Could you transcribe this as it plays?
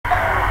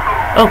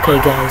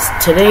Okay guys,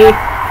 today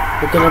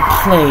we're gonna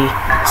play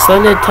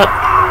Slendytubbies.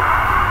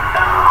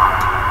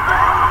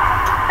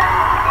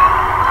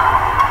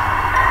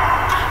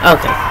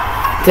 Okay,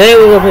 today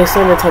we're gonna play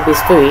Slendytubbies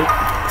 3.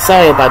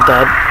 Sorry about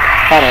that.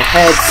 Thought I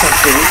heard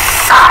something.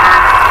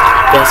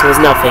 Guess it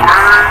was nothing.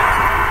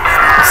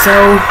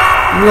 So,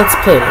 let's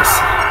play this.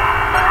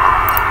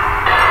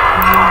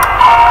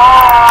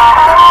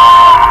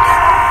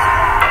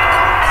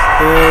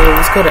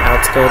 Let's go to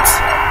Outskirts.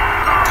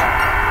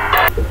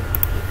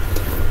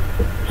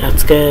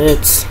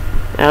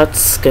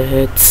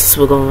 Outskirts.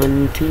 We're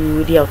going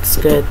to the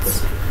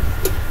outskirts.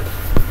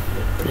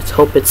 Let's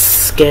hope it's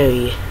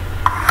scary.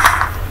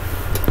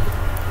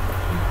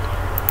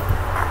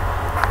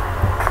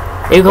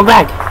 Hey, come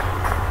back!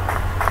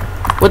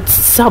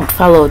 What's up,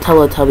 fellow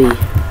Teletubby?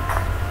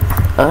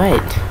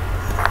 Alright.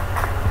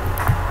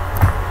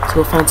 Let's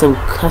go find some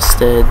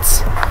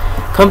custards.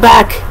 Come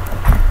back!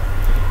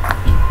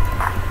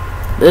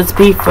 Let's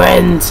be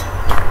friends.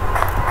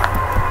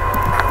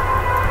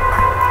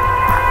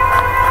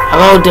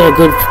 Hello there,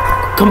 good.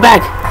 Come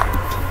back.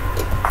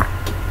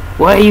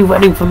 Why are you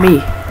running from me?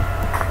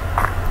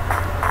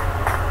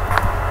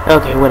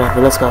 Okay, whatever.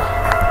 Let's go.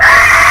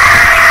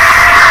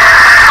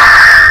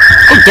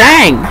 Oh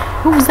dang!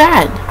 Who was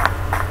that?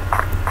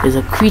 There's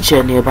a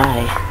creature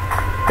nearby.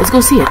 Let's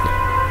go see it.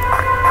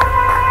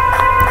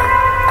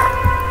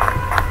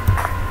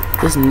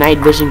 This night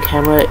vision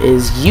camera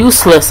is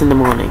useless in the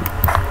morning.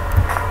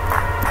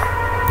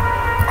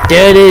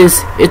 There it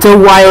is. It's a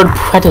wild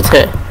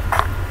predator.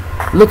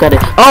 Look at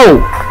it. Oh!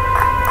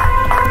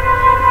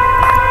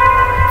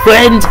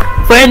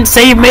 Friend,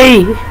 save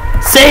me!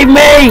 Save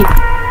me!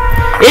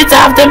 It's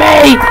after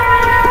me!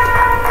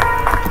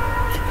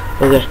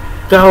 Okay,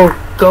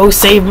 go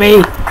save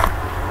me!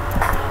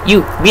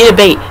 You, be the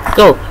bait.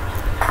 Go.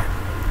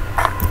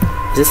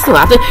 Is it still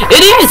after?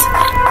 It is!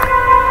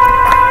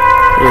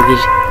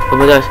 Oh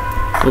my gosh.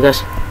 Oh my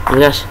gosh. Oh my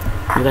gosh.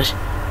 Oh my gosh.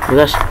 Oh my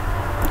gosh.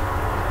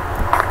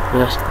 Oh my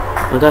gosh.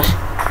 Oh my gosh.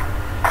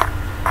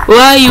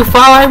 Why are you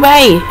following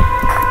me?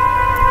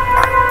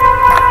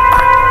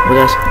 Oh my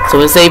gosh.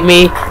 Someone save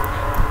me.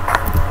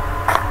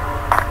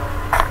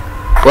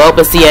 Well,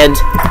 it's the end.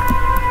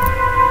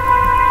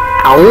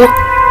 Ow.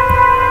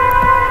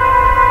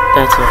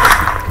 That's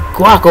right.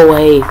 Walk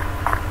away.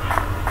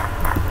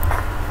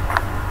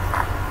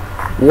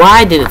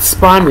 Why did it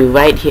spawn me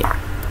right here?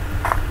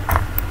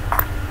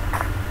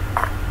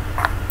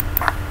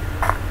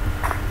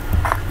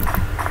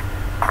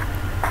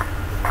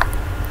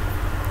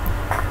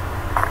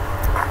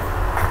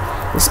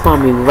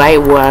 Spawn me right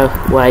where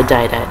I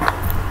died at,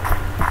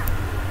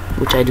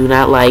 which I do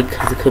not like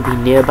because it could be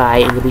nearby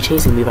and could be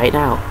chasing me right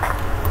now.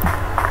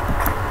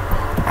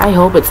 I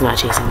hope it's not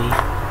chasing me.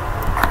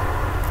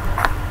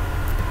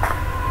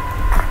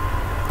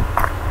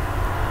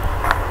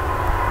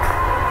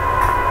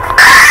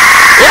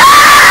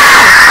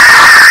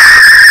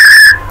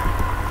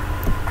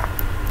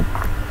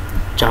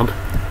 Jump.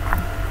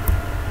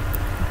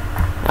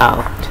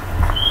 Oh.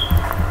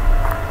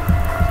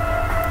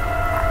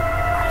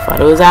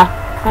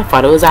 I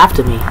thought it was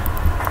after me.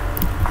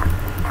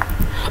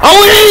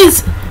 Oh, it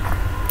is!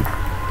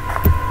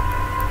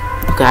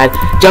 Oh God!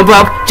 Jump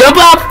up! Jump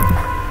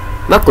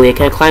up! Luckily, I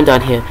can't climb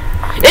down here.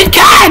 It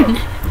can!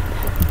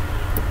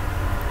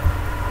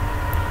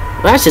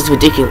 Well, that's just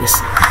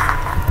ridiculous.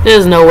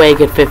 There's no way it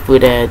could fit through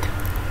that.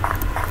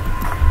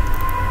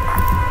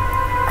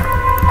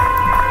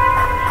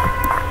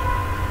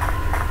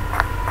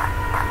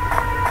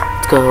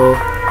 Let's go.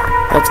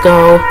 Let's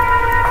go.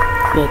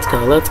 Let's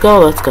go, let's go,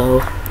 let's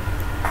go.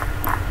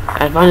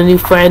 I found a new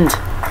friend.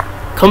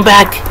 Come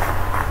back.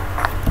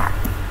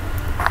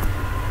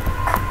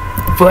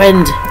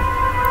 Friend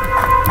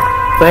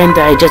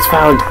I just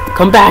found.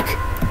 Come back.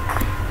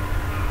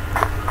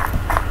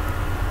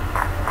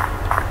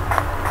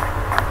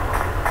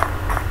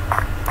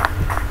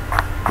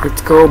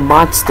 Let's go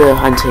monster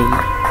hunting.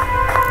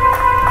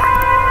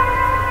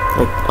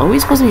 Like, are we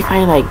supposed to be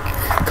finding like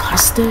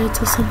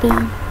custards or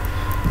something?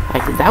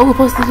 Like, is that what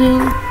we're supposed to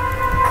do?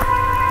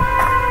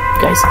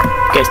 Guys,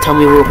 tell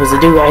me what we're supposed to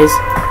do, guys.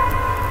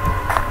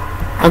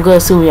 I'm gonna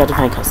assume we have to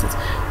find custards.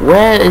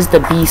 Where is the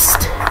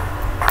beast?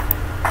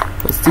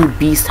 Let's do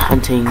beast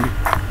hunting.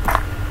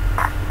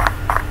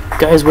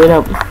 Guys, wait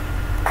up.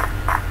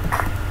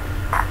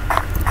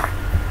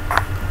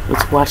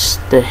 Let's watch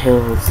the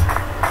hills.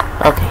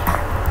 Okay.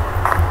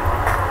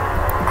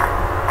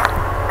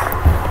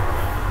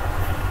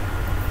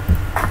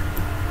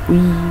 We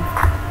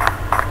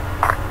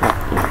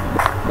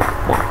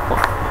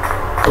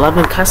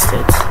 11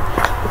 custards.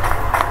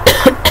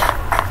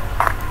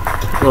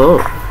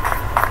 Oh.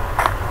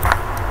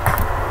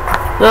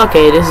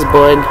 Okay, this is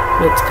boring.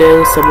 Let's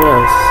go somewhere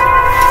else.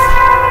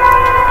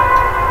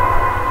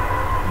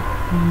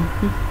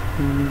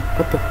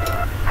 What the?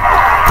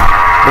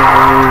 I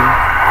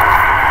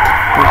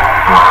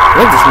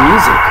like this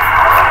music.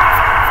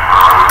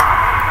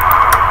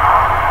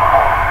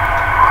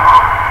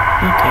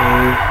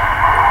 Okay.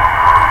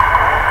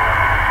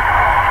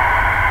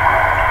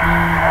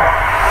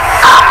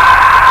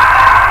 11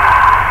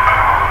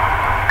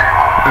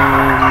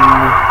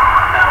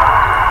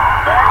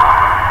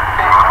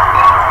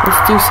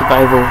 do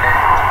survival.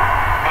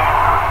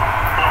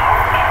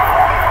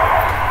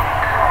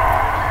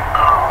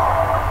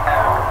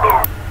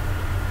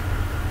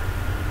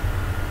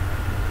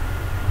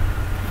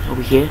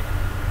 Over here.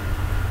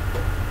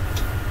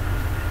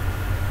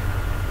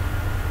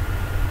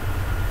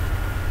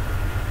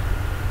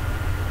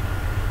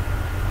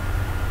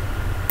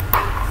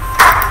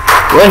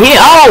 We're here.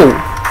 Oh!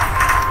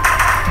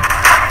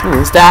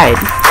 Almost died.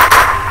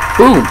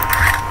 Boom.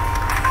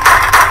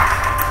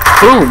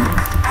 Boom.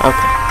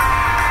 Okay.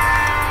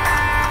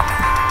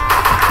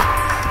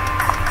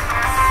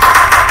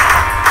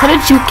 How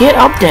did you get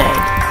up there?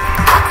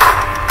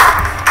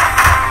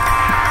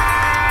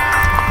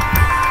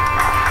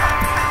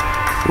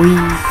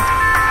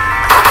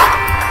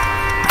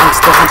 I'm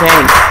stuck in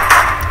tank.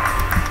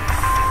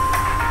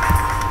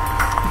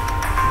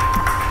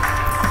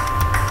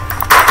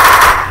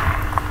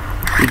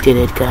 We did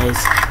it, guys.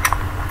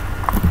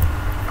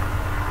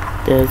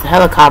 There's a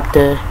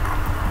helicopter.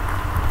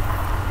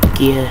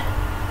 Gear.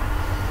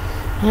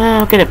 Yeah,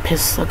 I'll get a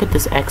pistol. I'll get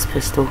this X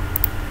pistol.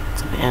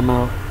 Some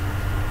ammo.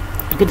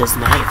 Look at this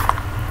knife.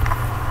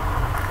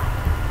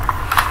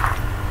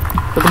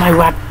 Look at my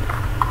weapon.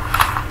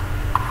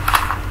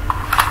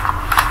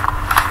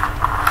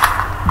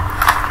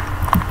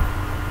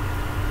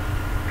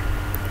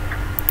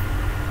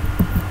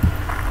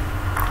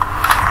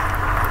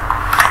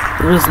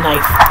 Look at this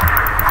knife.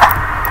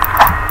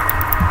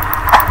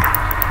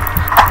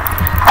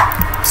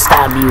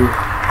 Stab you.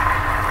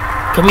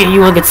 Come here,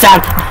 you wanna get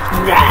stabbed?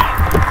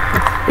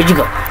 Where'd you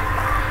go?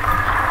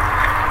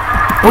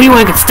 Oh, you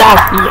wanna get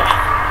stabbed? Yeah.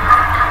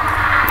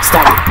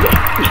 Stab you.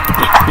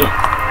 Yeah.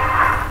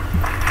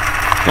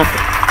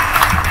 Okay.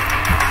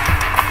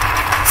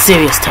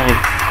 Serious time.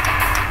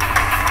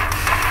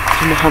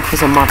 I'm gonna hunt for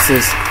some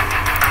monsters.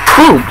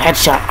 Boom!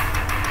 Headshot.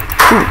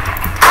 Boom.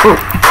 Boom.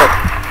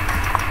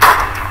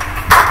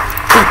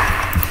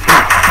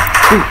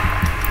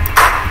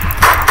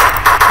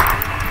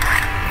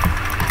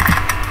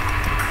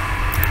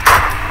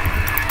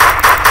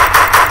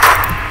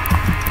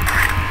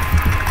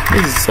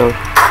 Oh.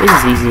 This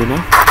is easy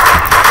enough.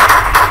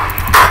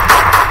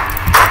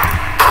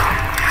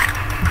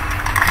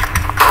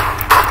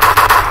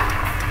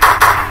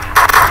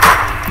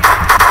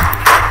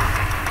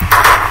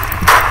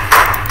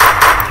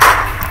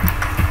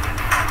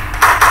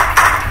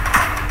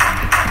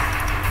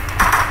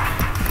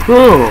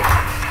 Cool.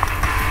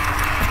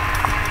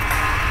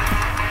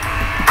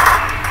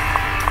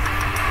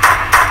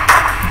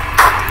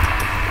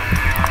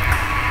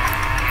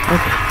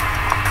 Okay.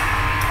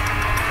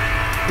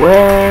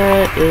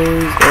 Where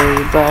is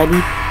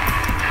everybody?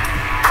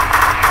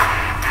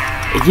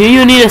 If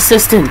you need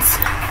assistance,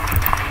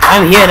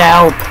 I'm here to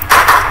help.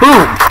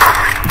 Boom!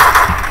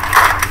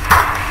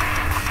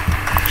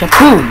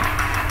 Shaboom!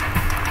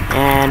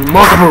 And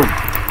more kaboom!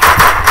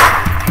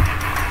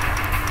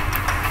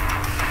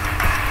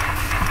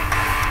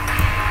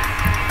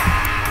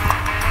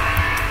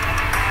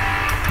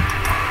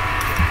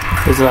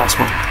 Here's the last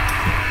one.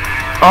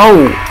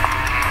 Oh!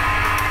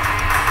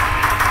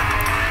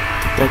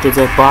 Like it's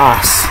a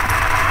boss.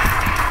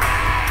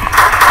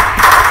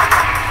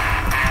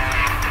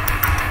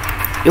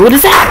 Hey, what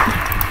is that?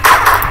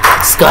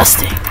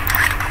 Disgusting.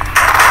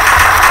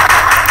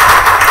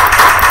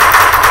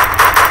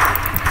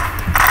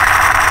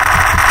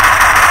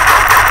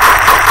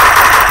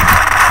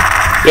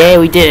 Yeah,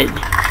 we did it.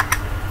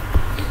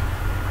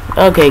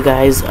 Okay,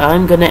 guys,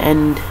 I'm gonna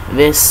end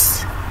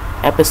this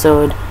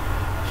episode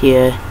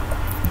here.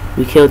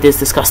 We killed this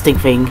disgusting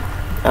thing.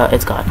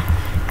 It's gone.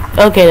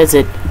 Okay, that's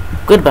it.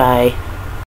 Goodbye.